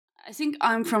I think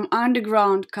I'm from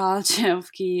underground culture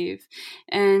of Kiev,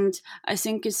 and I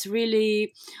think it's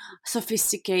really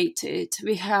sophisticated.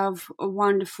 We have a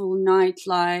wonderful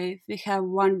nightlife. We have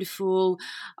wonderful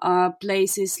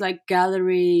places like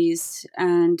galleries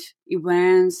and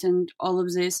events and all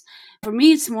of this. For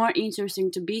me, it's more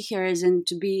interesting to be here than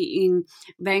to be in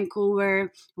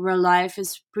Vancouver, where life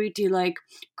is pretty like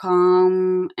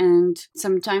calm and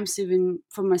sometimes even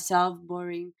for myself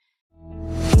boring.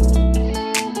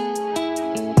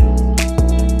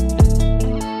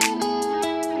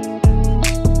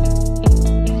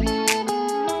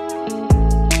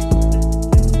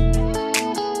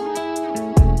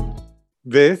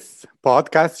 This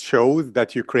podcast shows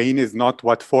that Ukraine is not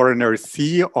what foreigners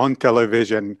see on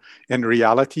television. In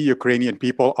reality, Ukrainian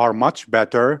people are much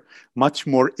better, much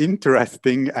more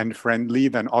interesting and friendly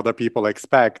than other people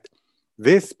expect.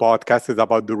 This podcast is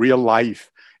about the real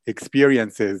life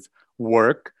experiences,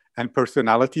 work, and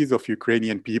personalities of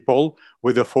Ukrainian people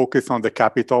with a focus on the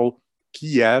capital,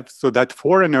 Kiev, so that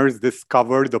foreigners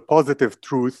discover the positive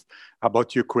truth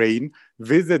about Ukraine,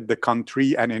 visit the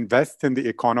country, and invest in the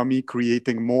economy,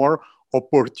 creating more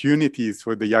opportunities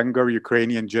for the younger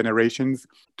Ukrainian generations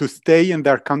to stay in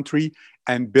their country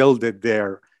and build it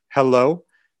there. Hello,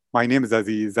 my name is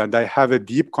Aziz, and I have a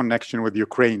deep connection with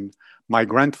Ukraine. My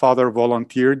grandfather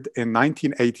volunteered in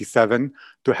 1987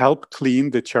 to help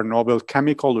clean the Chernobyl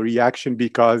chemical reaction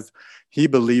because he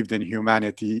believed in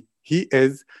humanity. He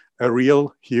is a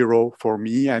real hero for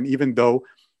me, and even though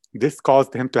this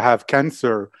caused him to have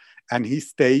cancer, and he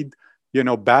stayed,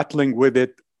 battling with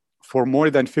it for more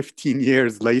than 15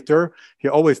 years later. He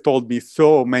always told me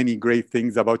so many great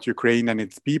things about Ukraine and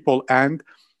its people. And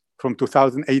from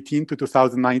 2018 to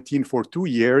 2019, for 2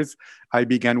 years, I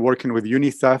began working with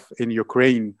UNICEF in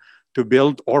Ukraine to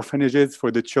build orphanages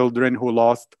for the children who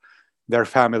lost their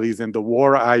families in the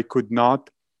war. I could not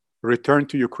return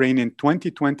to Ukraine in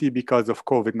 2020 because of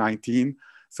COVID-19.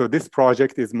 So this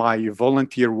project is my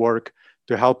volunteer work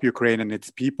to help Ukraine and its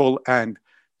people. And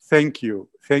thank you.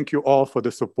 Thank you all for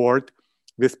the support.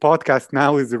 This podcast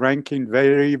now is ranking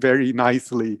very, very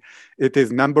nicely. It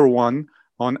is number one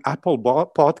on Apple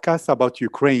Podcasts about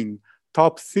Ukraine,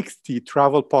 top 60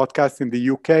 travel podcasts in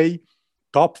the UK,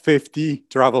 top 50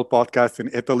 travel podcasts in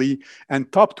Italy, and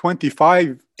top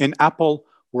 25 in Apple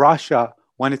Russia.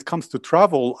 When it comes to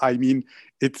travel, I mean,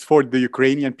 it's for the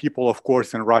Ukrainian people, of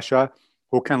course, in Russia,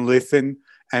 who can listen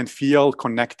and feel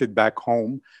connected back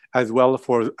home, as well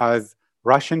for as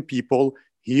Russian people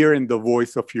hearing the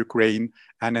voice of Ukraine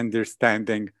and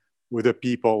understanding with the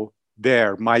people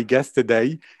there. My guest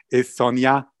today is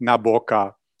Sonia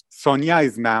Naboka. Sonia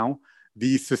is now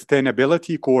the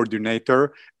sustainability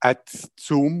coordinator at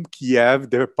Tsum Kiev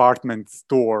department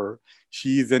store.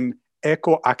 She is an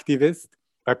eco-activist,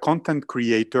 a content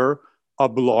creator, a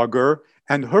blogger,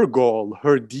 and her goal,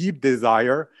 her deep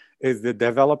desire is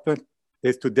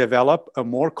to develop a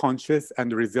more conscious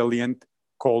and resilient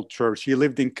culture. She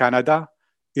lived in Canada,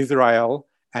 Israel,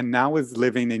 and now is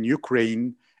living in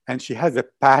Ukraine. And she has a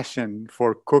passion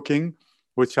for cooking,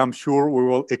 which I'm sure we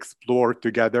will explore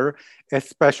together.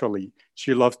 Especially,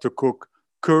 she loves to cook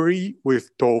curry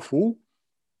with tofu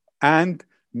and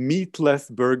meatless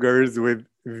burgers with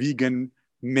vegan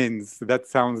mince. That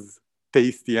sounds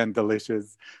tasty and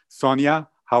delicious. Sonia,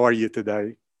 how are you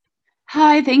today?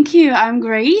 Hi, thank you. I'm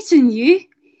great. And you?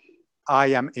 I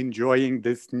am enjoying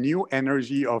this new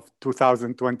energy of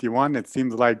 2021. It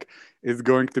seems like it's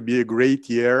going to be a great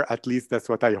year. At least that's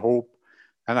what I hope.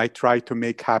 And I try to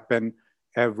make happen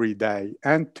every day.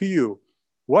 And to you,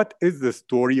 what is the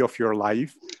story of your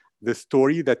life? The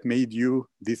story that made you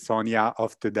the Sonia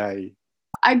of today?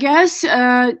 I guess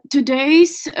the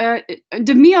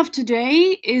me of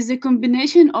today is a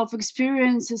combination of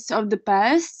experiences of the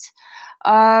past.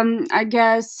 I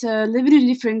guess living in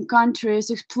different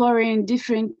countries, exploring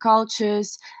different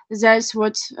cultures. That's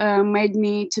what made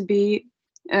me to be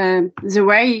the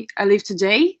way I live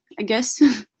today, I guess.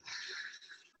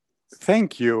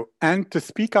 Thank you. And to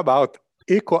speak about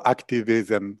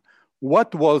eco-activism,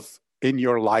 what was in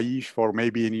your life or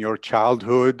maybe in your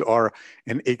childhood or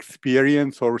an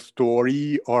experience or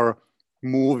story or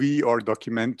movie or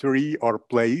documentary or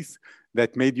place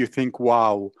that made you think,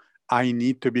 wow, I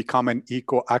need to become an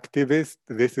eco-activist.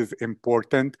 This is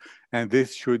important and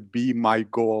this should be my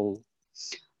goal.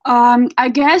 I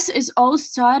guess it's all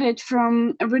started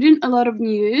from reading a lot of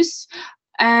news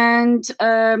And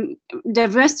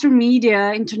the Western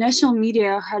media, international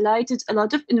media, highlighted a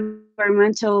lot of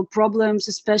environmental problems,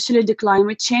 especially the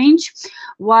climate change.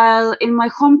 While in my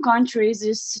home country,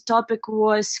 this topic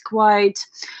was quite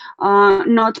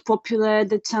not popular at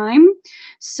the time.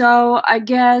 So I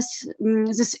guess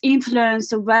this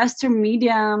influence of Western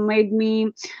media made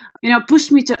me,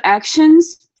 push me to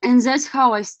actions. And that's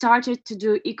how I started to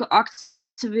do eco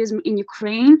activism in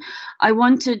Ukraine. I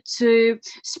wanted to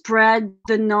spread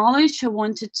the knowledge. I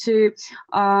wanted to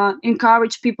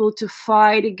encourage people to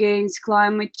fight against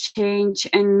climate change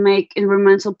and make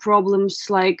environmental problems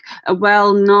like a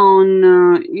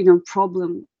well-known,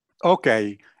 problem.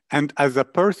 Okay. And as a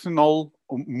personal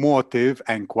motive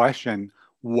and question,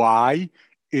 why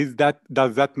does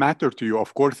that matter to you?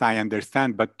 Of course, I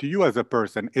understand, but to you as a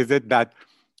person, is it that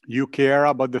you care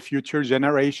about the future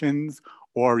generations,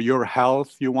 or your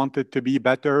health, you want it to be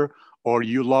better, or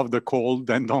you love the cold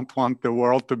and don't want the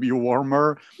world to be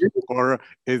warmer? Or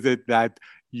is it that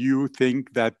you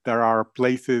think that there are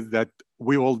places that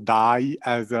we will die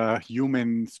as a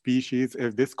human species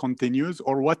if this continues?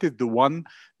 Or what is the one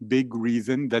big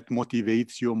reason that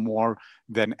motivates you more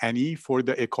than any for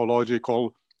the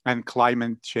ecological and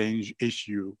climate change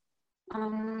issue?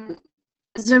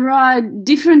 There are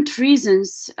different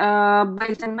reasons,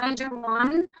 but the major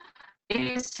one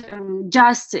is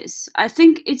justice. I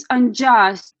think it's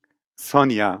unjust.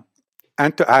 Sonia,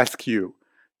 and to ask you,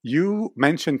 you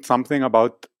mentioned something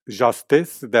about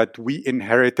justice, that we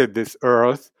inherited this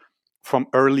earth from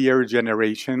earlier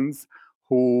generations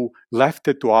who left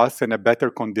it to us in a better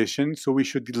condition, so we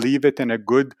should leave it in a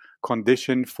good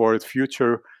condition for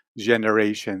future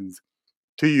generations.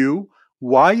 To you,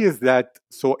 why is that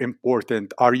so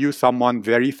important? Are you someone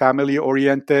very family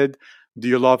oriented? Do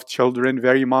you love children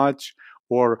very much?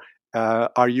 Or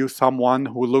are you someone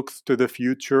who looks to the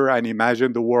future and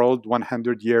imagine the world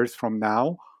 100 years from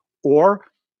now? Or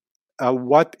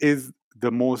what is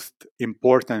the most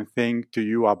important thing to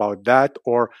you about that?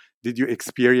 Or did you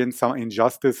experience some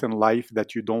injustice in life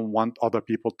that you don't want other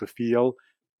people to feel?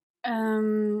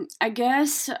 I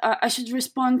guess I should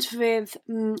respond with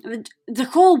the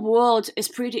whole world is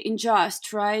pretty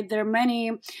unjust, right? There are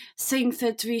many things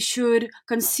that we should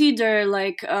consider,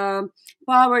 like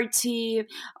poverty,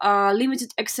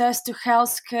 limited access to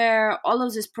healthcare, all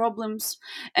of these problems.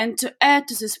 And to add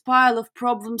to this pile of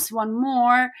problems, one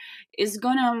more is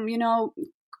gonna,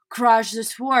 crush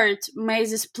this world, make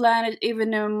this planet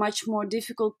even a much more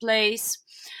difficult place.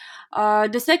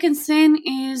 The second thing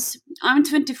is I'm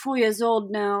 24 years old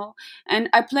now, and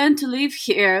I plan to live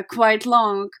here quite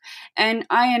long. And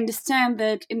I understand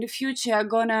that in the future I'm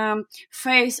gonna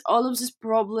face all of these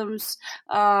problems.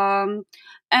 And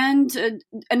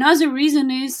another reason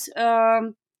is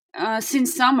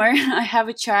since summer I have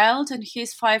a child, and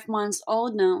he's 5 months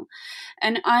old now,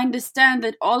 and I understand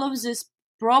that all of these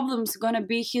problems gonna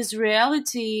be his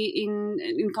reality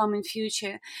in coming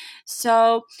future.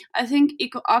 So I think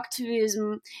eco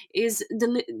activism is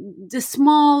the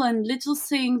small and little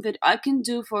thing that I can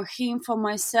do for him, for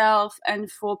myself,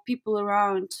 and for people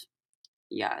around.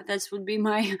 Yeah, that would be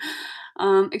my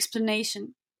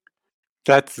explanation.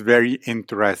 That's very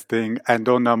interesting. And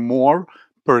on a more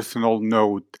personal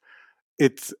note,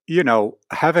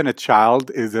 having a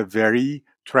child is a very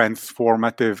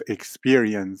transformative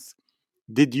experience.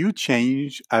 Did you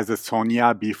change as a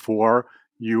Sonia before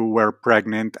you were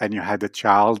pregnant and you had a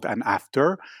child and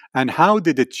after? And how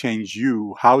did it change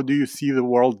you? How do you see the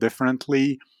world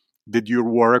differently? Did your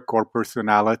work or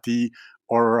personality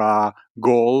or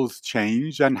goals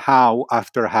change? And how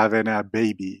after having a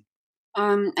baby?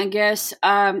 I guess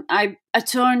I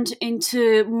turned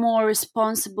into more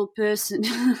responsible person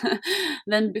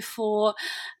than before,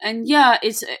 and yeah,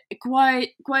 it's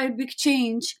quite a big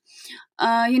change.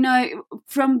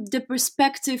 From the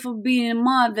perspective of being a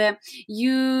mother,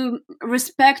 you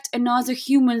respect another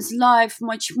human's life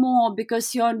much more,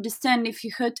 because you understand if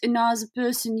you hurt another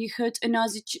person, you hurt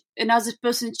another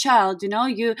person's child.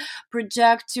 You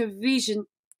project your vision,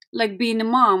 like being a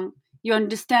mom. You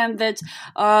understand that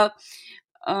uh,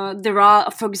 there are,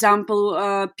 for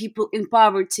example, people in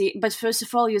poverty. But first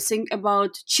of all, you think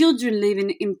about children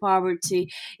living in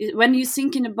poverty. When you're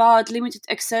thinking about limited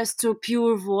access to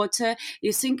pure water,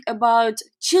 you think about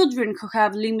children who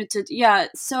have limited. Yeah,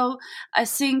 so I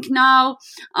think now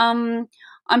I'm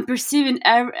perceiving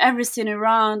everything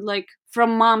around like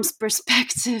from mom's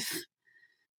perspective.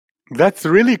 That's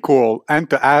really cool. And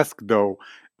to ask though,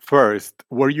 first,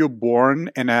 were you born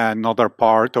in another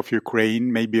part of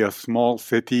Ukraine, maybe a small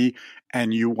city,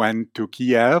 and you went to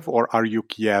Kiev, or are you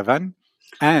Kievan?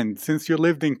 And since you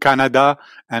lived in Canada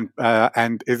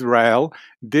and Israel,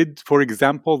 did, for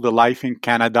example, the life in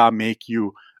Canada make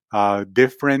you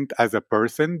different as a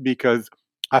person? Because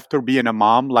after being a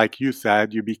mom, like you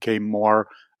said, you became more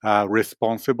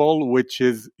responsible, which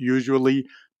is usually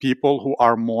people who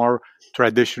are more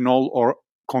traditional or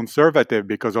conservative.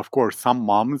 Because of course, some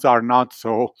moms are not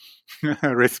so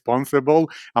responsible.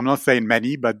 I'm not saying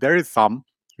many, but there is some.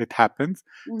 It happens.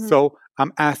 Mhm. So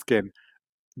I'm asking,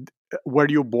 were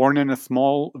you born in a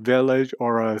small village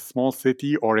or a small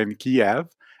city or in Kiev?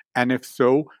 And if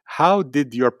so, how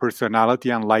did your personality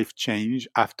and life change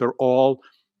after all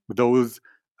those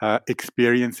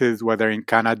experiences, whether in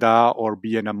Canada or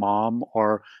being a mom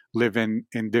or living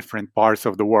in different parts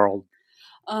of the world?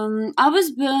 I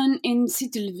was born in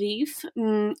city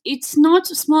Lviv. It's not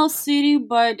a small city,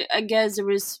 but I guess there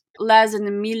is less than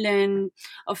a million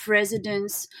of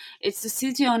residents. It's a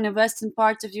city on the western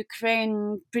part of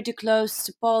Ukraine, pretty close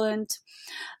to Poland.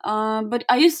 But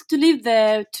I used to live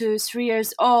there to 3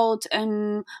 years old,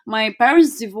 and my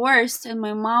parents divorced, and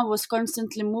my mom was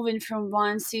constantly moving from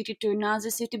one city to another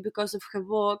city because of her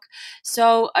work.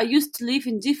 So I used to live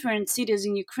in different cities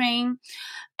in Ukraine.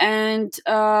 And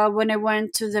when I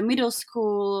went to the middle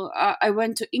school, I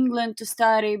went to England to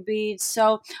study a bit.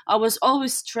 So I was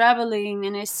always traveling,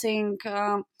 and I think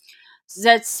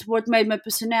that's what made my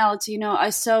personality. I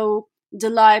saw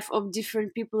the life of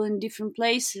different people in different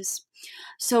places.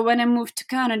 So when I moved to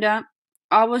Canada,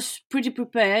 I was pretty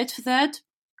prepared for that.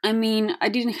 I mean, I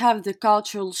didn't have the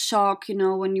cultural shock,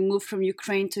 when you move from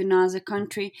Ukraine to another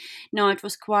country. No, it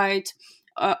was quite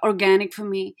organic for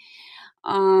me.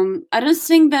 I don't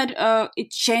think that it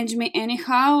changed me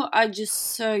anyhow. I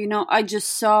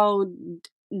just saw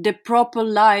the proper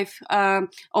life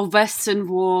of Western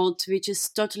world, which is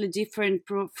totally different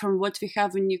from what we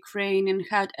have in Ukraine and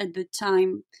had at the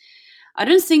time. I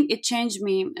don't think it changed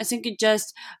me. I think it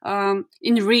just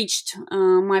enriched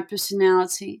my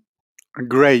personality.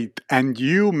 Great. And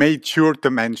you made sure to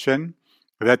mention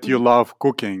that you Mhm. love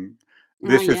cooking.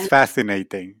 This is Yeah.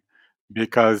 fascinating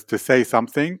because to say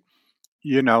something,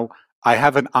 you know, I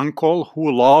have an uncle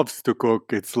who loves to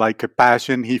cook. It's like a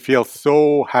passion. He feels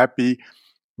so happy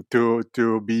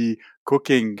to be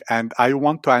cooking, and I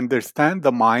want to understand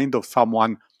the mind of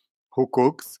someone who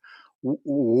cooks,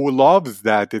 who loves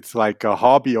that. It's like a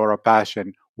hobby or a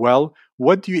passion. Well,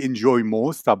 what do you enjoy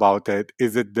most about it?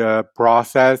 Is it the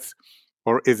process,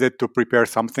 or is it to prepare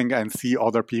something and see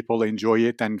other people enjoy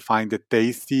it and find it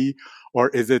tasty? Or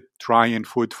is it trying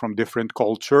food from different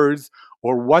cultures?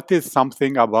 Or what is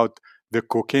something about the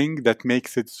cooking that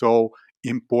makes it so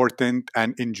important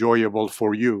and enjoyable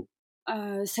for you?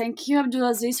 Thank you,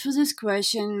 Abdulaziz, for this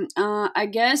question. I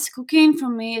guess cooking for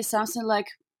me is something like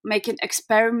making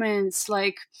experiments,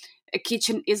 like a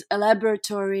kitchen is a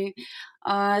laboratory.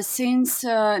 Since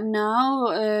now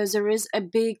there is a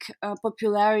big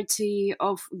popularity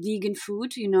of vegan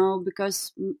food,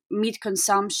 because meat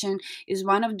consumption is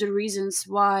one of the reasons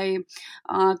why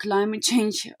climate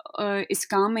change is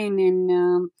coming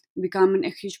and becoming a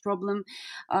huge problem.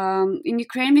 In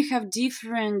Ukraine, we have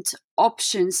different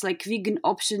options, like vegan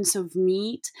options of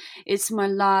meat. It's my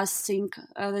last thing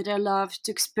that I love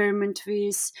to experiment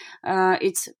with.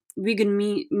 It's vegan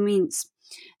meats.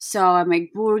 So I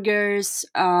make burgers,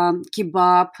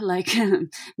 kebab, like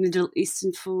Middle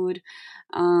Eastern food.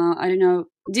 I don't know,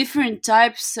 different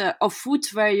types of food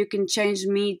where you can change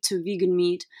meat to vegan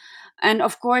meat. And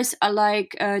of course, I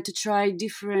like to try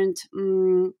different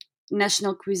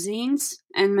national cuisines,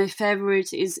 and my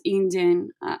favorite is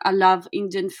Indian. I love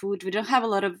Indian food. We don't have a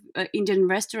lot of Indian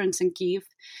restaurants in Kiev,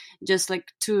 just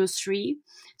like two or three.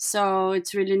 So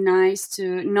it's really nice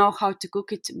to know how to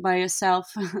cook it by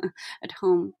yourself at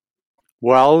home.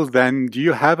 Well, then, do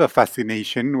you have a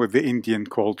fascination with the Indian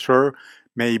culture,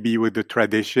 maybe with the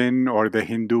tradition or the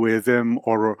Hinduism,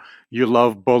 or you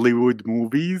love Bollywood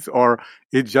movies, or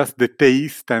it's just the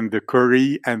taste and the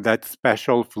curry and that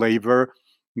special flavor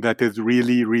that is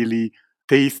really, really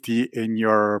tasty in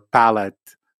your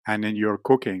palate and in your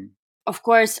cooking? Of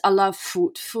course, I love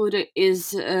food. Food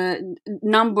is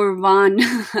number one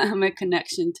my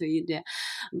connection to India.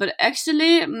 But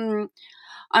actually,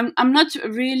 I'm not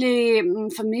really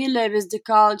familiar with the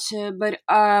culture, but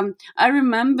I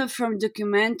remember from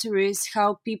documentaries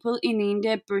how people in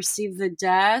India perceive the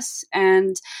death,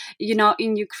 and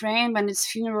in Ukraine when it's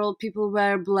funeral, people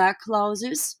wear black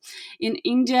clothes. In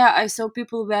India, I saw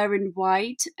people wearing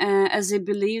white, as they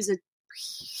believe that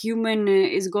human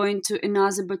is going to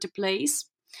another better place.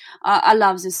 I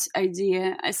love this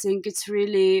idea. I think it's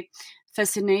really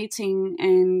fascinating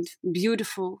and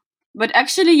beautiful. But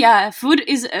actually, yeah, food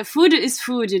is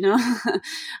food, you know.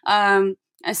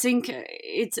 I think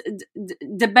it's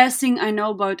the best thing I know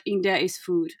about India is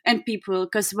food and people.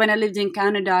 Because when I lived in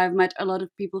Canada, I've met a lot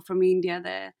of people from India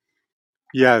there.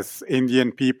 Yes,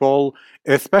 Indian people,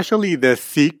 especially the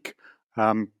Sikh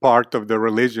part of the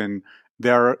religion,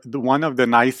 they're one of the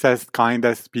nicest,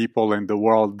 kindest people in the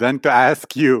world. Then to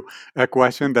ask you a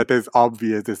question that is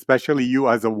obvious, especially you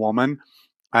as a woman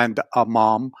and a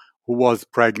mom who was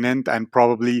pregnant, and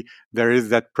probably there is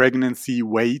that pregnancy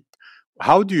weight.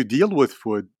 How do you deal with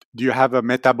food? Do you have a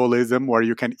metabolism where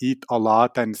you can eat a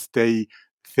lot and stay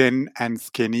thin and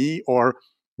skinny, or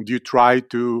do you try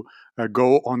to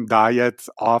go on diets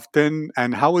often?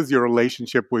 And how is your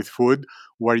relationship with food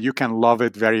where you can love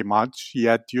it very much,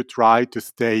 yet you try to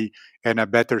stay in a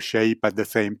better shape at the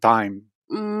same time?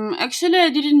 Actually, I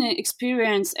didn't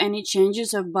experience any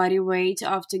changes of body weight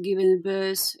after giving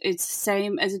birth. It's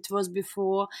same as it was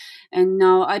before, and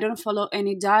now I don't follow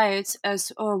any diets.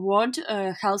 As or World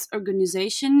Health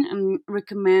Organization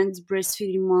recommends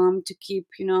breastfeeding mom to keep,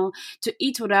 to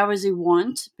eat whatever they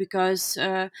want because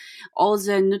all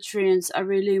the nutrients are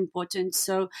really important.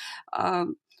 So.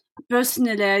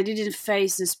 Personally, I didn't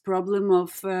face this problem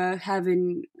of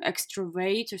having extra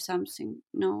weight or something.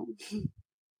 No.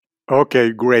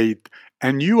 Okay, great.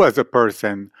 And you as a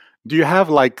person, do you have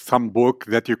like some book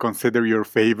that you consider your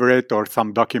favorite, or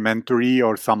some documentary,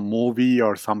 or some movie,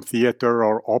 or some theater,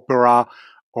 or opera,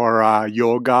 or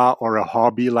yoga, or a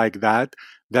hobby like that,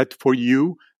 that for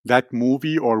you, that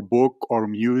movie, or book, or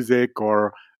music,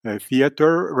 or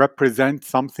theater represents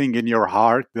something in your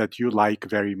heart that you like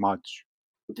very much?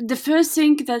 The first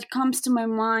thing that comes to my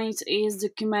mind is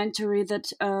documentary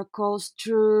that calls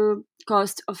True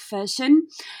Cost of Fashion.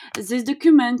 This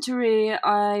documentary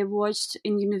I watched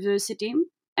in university,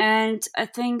 and I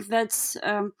think that's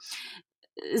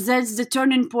the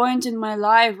turning point in my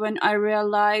life when I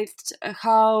realized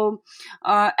how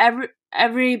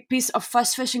every piece of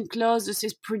fast fashion clothes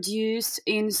is produced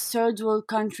in third world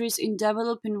countries in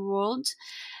developing world,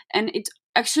 and it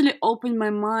actually opened my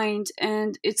mind,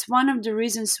 and it's one of the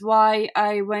reasons why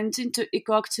I went into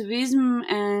eco-activism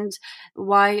and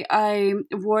why I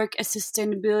work as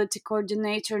sustainability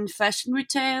coordinator in fashion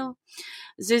retail.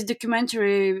 This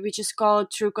documentary, which is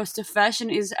called True Cost of Fashion,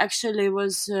 is actually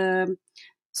was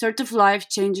sort of life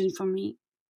changing for me.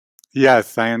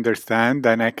 Yes, I understand.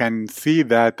 And I can see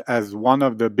that as one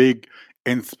of the big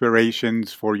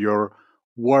inspirations for your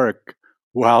work.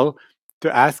 Well,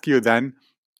 to ask you then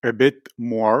a bit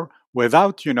more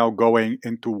without, going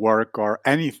into work or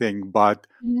anything, but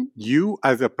Mhm. you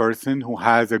as a person who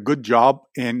has a good job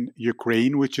in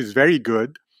Ukraine, which is very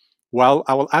good. Well,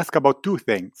 I will ask about two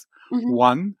things. Mhm.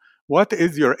 One, what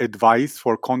is your advice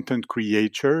for content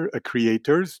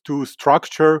creators to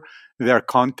structure their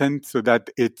content so that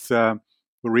it's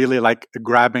really like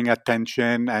grabbing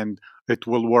attention and it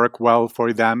will work well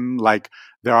for them? Like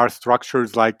there are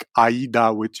structures like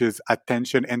AIDA, which is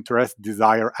attention, interest,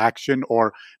 desire, action,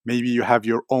 or maybe you have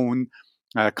your own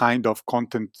kind of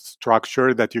content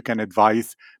structure that you can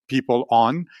advise people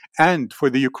on. And for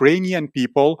the Ukrainian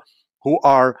people who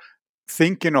are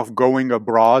thinking of going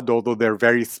abroad, although they're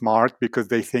very smart because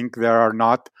they think there are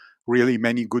not really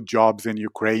many good jobs in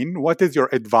Ukraine. What is your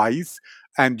advice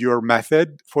and your method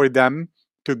for them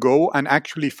to go and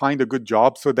actually find a good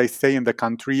job so they stay in the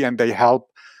country and they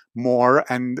help more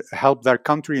and help their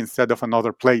country instead of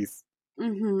another place?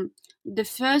 Mhm. The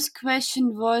first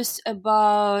question was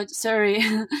about, sorry,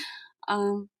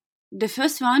 um, the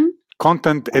first one,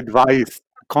 Content advice,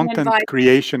 content advice.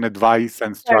 creation advice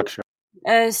and Sorry. structure.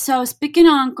 So speaking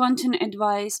on content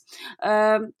advice,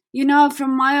 from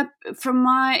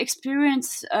my experience,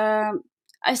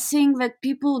 I think that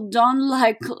people don't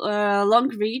like long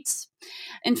reads.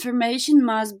 Information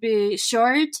must be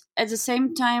short, at the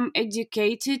same time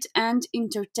educated and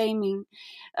entertaining,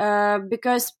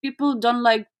 because people don't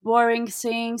like boring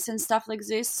things and stuff like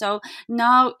this. So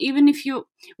now, even if you,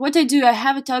 what I do, I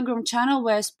have a Telegram channel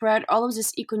where I spread all of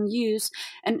this eco news,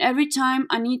 and every time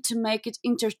I need to make it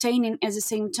entertaining at the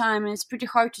same time, and it's pretty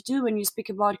hard to do when you speak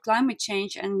about climate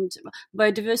change and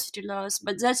biodiversity loss,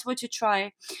 but that's what you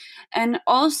try. And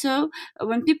also,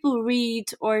 when people read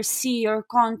or see your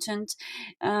content,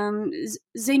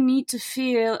 they need to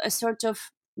feel a sort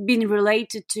of being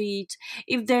related to it.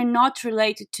 If they're not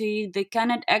related to it, they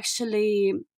cannot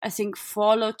actually, I think,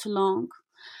 follow too long.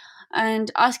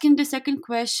 And asking the second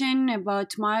question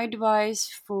about my advice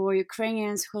for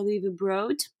Ukrainians who live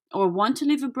abroad or want to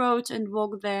live abroad and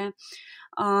work there,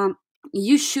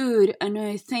 you should, and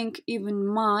I think even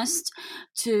must,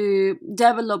 to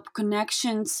develop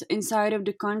connections inside of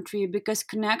the country, because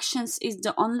connections is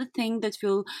the only thing that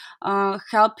will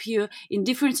help you in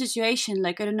different situations,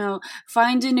 like, I don't know,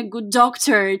 finding a good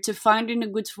doctor to finding a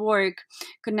good work.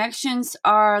 Connections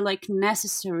are like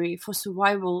necessary for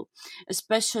survival,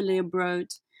 especially abroad.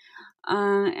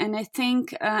 And I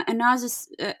think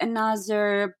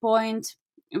another point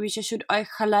which I should I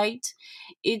highlight,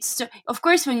 it's of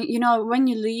course when when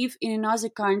you live in another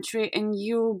country and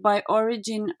you by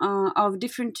origin of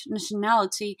different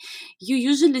nationality, you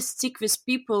usually stick with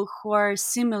people who are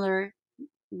similar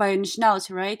by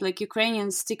nationality, right? Like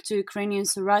Ukrainians stick to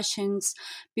Ukrainians, Russians,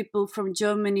 people from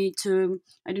Germany to,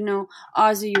 I don't know,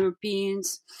 other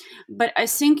Europeans. But I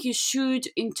think you should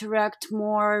interact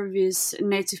more with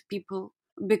native people,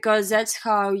 because that's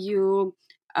how you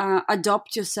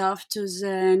adopt yourself to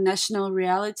the national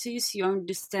realities. You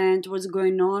understand what's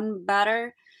going on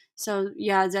better. So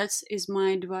yeah, that is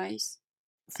my advice.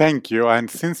 Thank you. And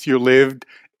since you lived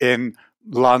in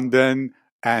London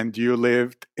and you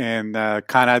lived in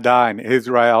Canada and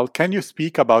Israel, can you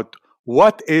speak about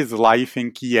what is life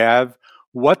in Kiev?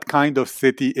 What kind of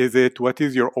city is it? What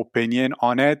is your opinion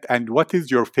on it? And what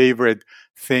is your favorite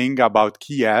thing about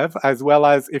Kiev? As well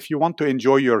as if you want to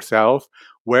enjoy yourself,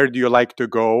 where do you like to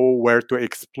go? Where to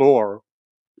explore?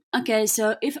 Okay,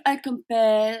 so if I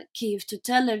compare Kiev to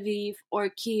Tel Aviv or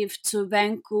Kiev to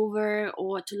Vancouver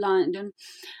or to London,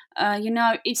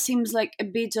 it seems like a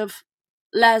bit of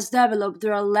less developed.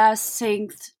 There are less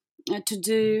things to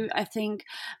do, I think,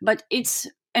 but it's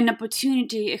an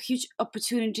opportunity, a huge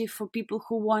opportunity for people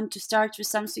who want to start with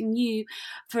something new.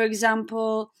 For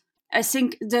example, I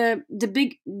think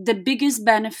the biggest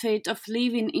benefit of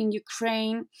living in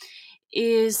Ukraine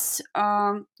is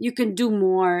you can do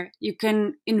more, you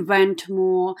can invent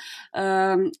more.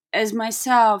 As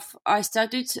myself, I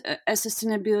started as a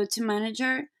sustainability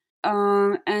manager,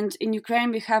 and in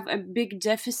Ukraine we have a big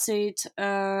deficit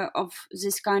of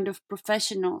this kind of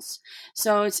professionals,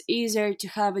 so it's easier to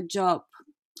have a job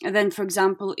than, for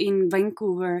example, in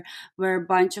Vancouver, where a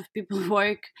bunch of people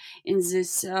work in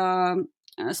this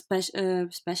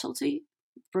specialty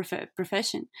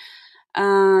profession.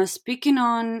 Speaking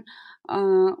on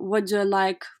what do I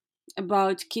like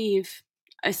about Kiev,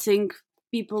 I think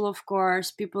people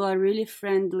are really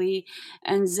friendly,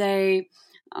 and they,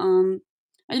 um,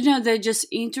 I don't know, they're just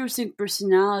interesting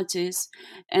personalities.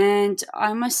 And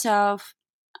I myself,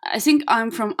 I think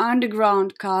I'm from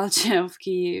underground culture of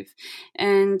Kiev,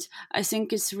 and I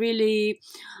think it's really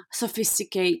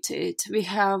sophisticated. We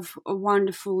have a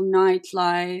wonderful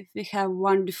nightlife. We have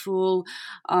wonderful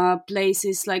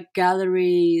places like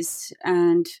galleries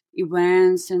and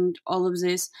events and all of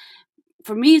this.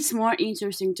 For me, it's more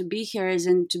interesting to be here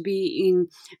than to be in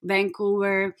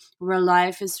Vancouver, where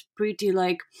life is pretty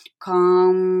like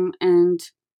calm and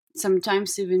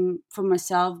sometimes even for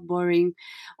myself boring,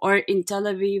 or in Tel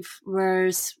Aviv, where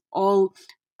it's all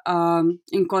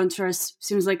in contrast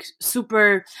seems like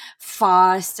super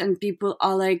fast and people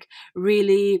are like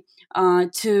really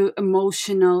too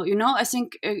emotional. I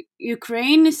think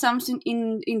Ukraine is something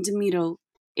in the middle.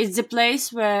 It's the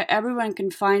place where everyone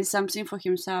can find something for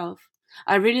himself.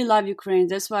 I really love Ukraine.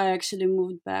 That's why I actually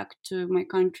moved back to my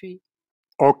country.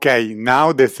 Okay,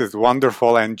 now this is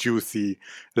wonderful and juicy.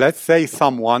 Let's say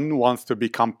someone wants to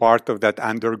become part of that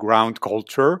underground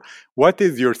culture. What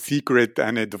is your secret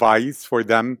and advice for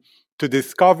them to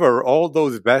discover all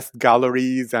those best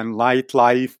galleries and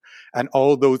nightlife and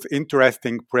all those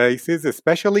interesting places,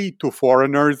 especially to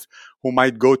foreigners who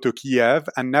might go to Kiev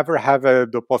and never have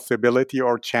the possibility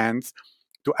or chance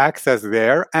to access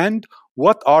there? And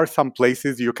what are some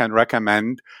places you can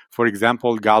recommend, for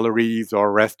example, galleries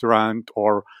or restaurant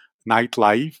or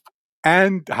nightlife,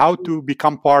 and how to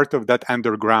become part of that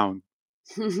underground?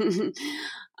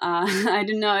 I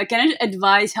don't know. I cannot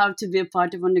advise how to be a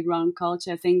part of underground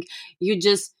culture. I think you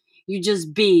just you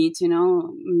just be it.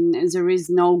 There is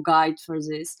no guide for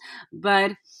this.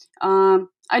 But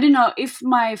I don't know if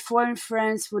my foreign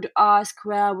friends would ask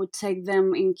where I would take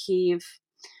them in Kiev.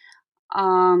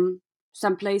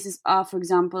 Some places are, for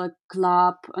example, a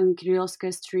club on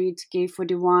Kirillskaya Street,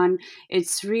 K41.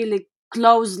 It's really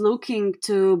close looking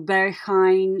to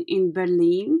Berghain in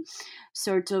Berlin,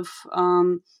 sort of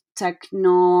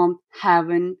techno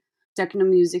heaven, techno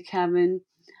music heaven.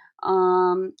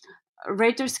 Um,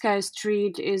 Reiterskaya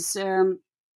Street is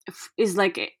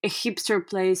like a hipster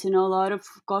place, a lot of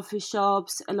coffee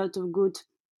shops, a lot of good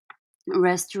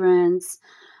restaurants,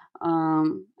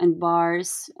 and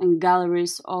bars and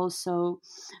galleries also.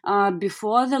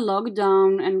 Before the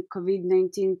lockdown and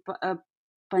COVID-19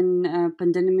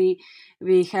 pandemic,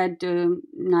 we had a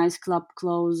nice club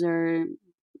closer.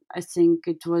 I think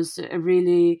it was a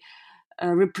really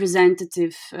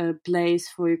representative place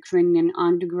for Ukrainian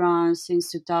underground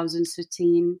since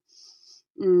 2013.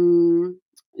 Mm,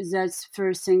 that's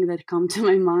first thing that come to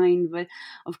my mind. But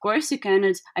of course,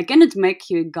 I cannot make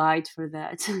you a guide for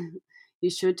that. You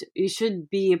should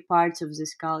be a part of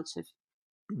this culture.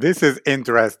 This is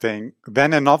interesting.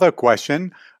 Then another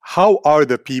question, how are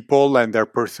the people and their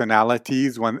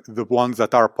personalities when the ones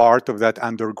that are part of that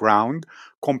underground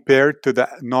compared to the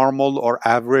normal or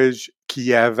average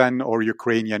Kievan or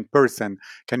Ukrainian person?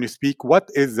 Can you speak what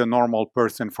is the normal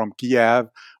person from Kiev?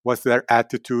 What's their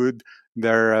attitude,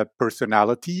 their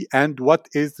personality, and what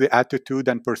is the attitude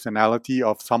and personality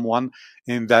of someone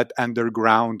in that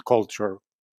underground culture?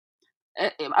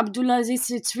 Abdullah,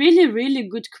 it's really really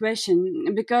good question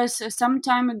because some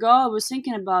time ago I was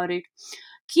thinking about it.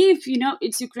 Kiev,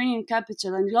 it's Ukrainian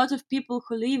capital, and a lot of people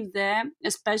who live there,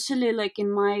 especially like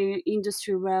in my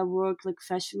industry where I work, like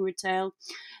fashion retail,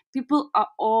 people are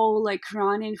all like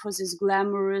running for this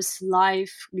glamorous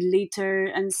life, glitter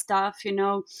and stuff,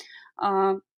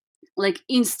 uh, like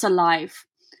Insta life,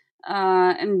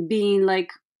 and being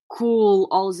like cool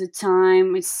all the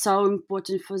time. It's so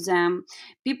important for them.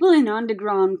 People in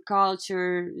underground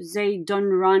culture, they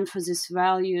don't run for these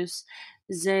values.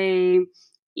 They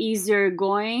easier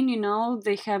going,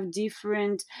 they have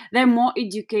different, they're more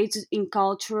educated in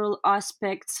cultural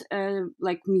aspects,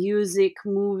 like music,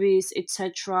 movies,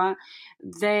 etc.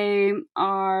 They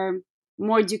are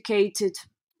more educated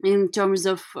in terms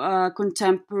of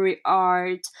contemporary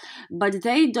art, but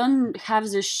they don't have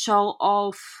the show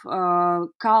off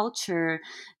culture.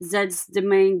 That's the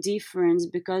main difference,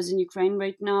 because in Ukraine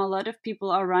right now a lot of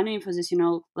people are running for this,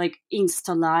 like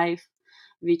Insta life,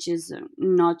 which is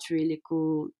not really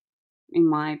cool in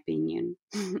my opinion.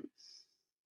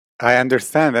 I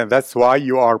understand, and that's why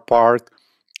you are part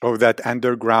of that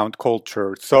underground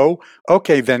culture. So,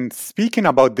 okay, then speaking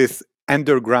about this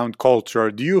underground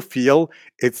culture, do you feel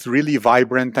it's really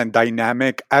vibrant and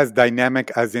dynamic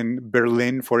as in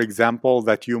Berlin, for example,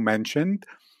 that you mentioned,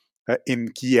 in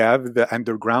Kiev, the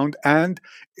underground? And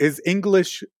is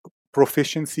English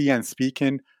proficiency and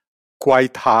speaking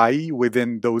quite high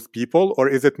within those people, or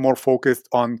is it more focused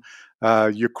on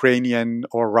Ukrainian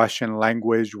or Russian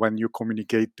language when you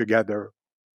communicate together?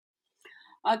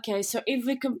 Okay, so if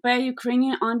we compare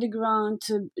Ukrainian underground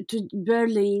to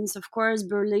Berlin's, of course,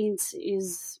 Berlin's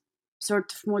is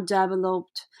sort of more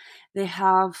developed. They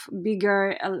have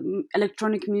bigger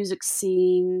electronic music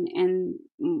scene and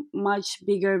much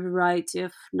bigger variety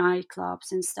of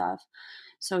nightclubs and stuff.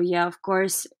 So yeah, of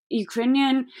course,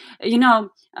 Ukrainian,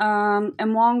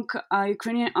 among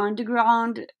Ukrainian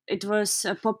underground, it was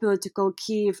popular to call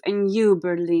Kiev a new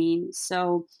Berlin.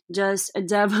 So just a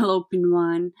developing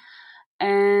one.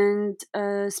 And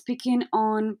speaking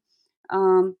on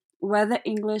whether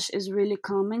English is really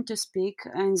common to speak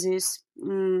in this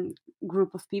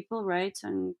group of people, right?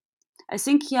 And I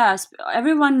think yes,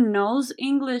 everyone knows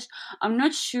English. I'm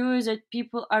not sure that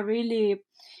people are really.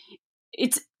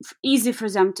 It's easy for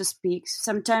them to speak.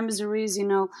 Sometimes there is,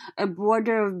 a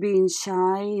border of being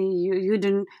shy. You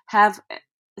don't have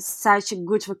such a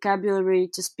good vocabulary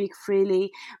to speak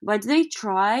freely, but they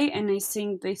try, and I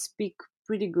think they speak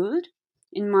pretty good,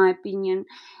 in my opinion.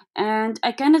 And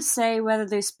I cannot say whether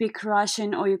they speak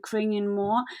Russian or Ukrainian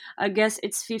more. I guess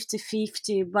it's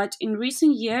 50-50. But in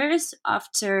recent years,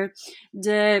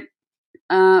 the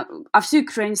uh, after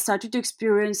Ukraine started to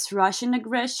experience Russian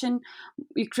aggression,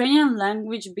 Ukrainian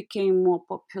language became more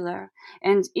popular,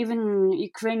 and even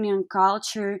Ukrainian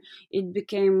culture, it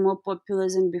became more popular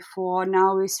than before.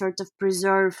 Now we sort of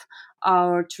preserve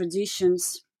our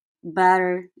traditions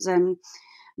better than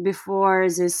before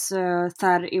this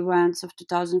third events of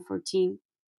 2014.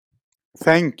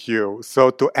 Thank you. So,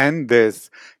 to end this,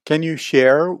 can you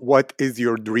share what is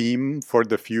your dream for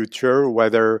the future,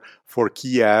 whether for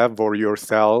Kiev or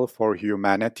yourself or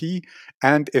humanity?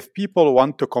 And if people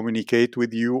want to communicate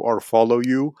with you or follow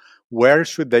you, where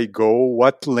should they go?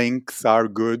 What links are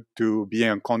good to be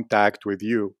in contact with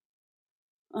you?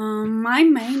 My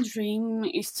main dream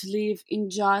is to live in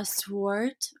just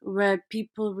world where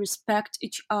people respect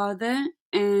each other,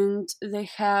 and they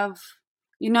have,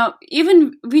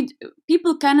 even we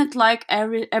people cannot like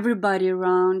everybody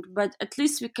around, but at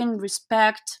least we can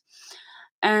respect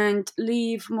and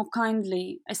live more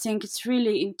kindly. I think it's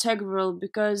really integral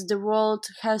because the world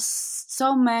has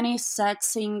so many sad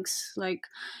things like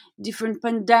different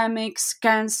pandemics,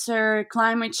 cancer,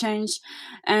 climate change,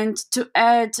 and to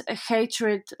add a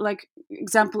hatred, like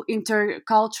example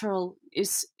intercultural,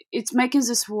 is it's making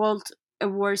this world a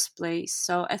worse place.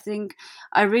 So I think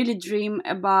I really dream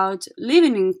about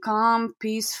living in calm,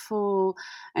 peaceful,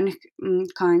 and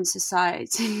kind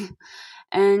society.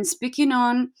 And speaking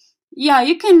on, yeah,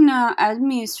 you can add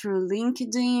me through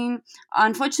LinkedIn.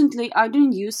 Unfortunately, I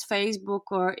don't use Facebook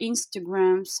or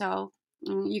Instagram, so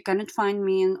you cannot find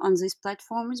me on these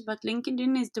platforms, but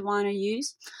LinkedIn is the one I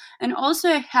use. And also,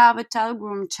 I have a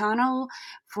Telegram channel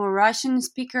for Russian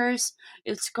speakers.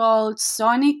 It's called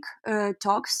Sonic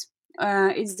Talks.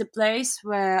 It's the place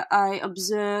where I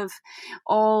observe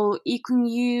all eco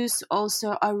news.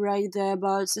 Also, I write there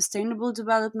about sustainable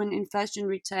development in fashion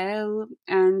retail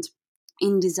and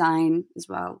in design as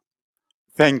well.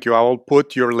 Thank you. I will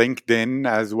put your LinkedIn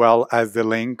as well as the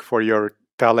link for your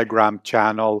Telegram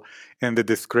channel in the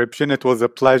description. It was a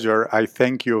pleasure. I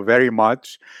thank you very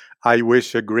much. I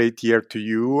wish a great year to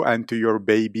you and to your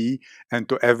baby and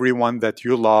to everyone that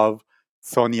you love.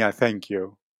 Sonia, thank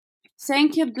you.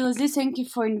 Thank you, Abdulaziz. Thank you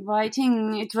for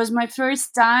inviting. It was my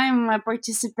first time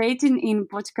participating in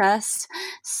podcast,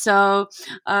 so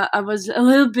I was a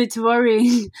little bit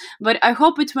worried, but I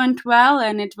hope it went well,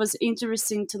 and it was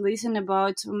interesting to listen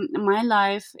about my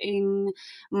life in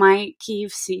my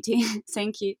Kiev city.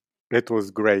 Thank you. It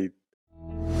was great.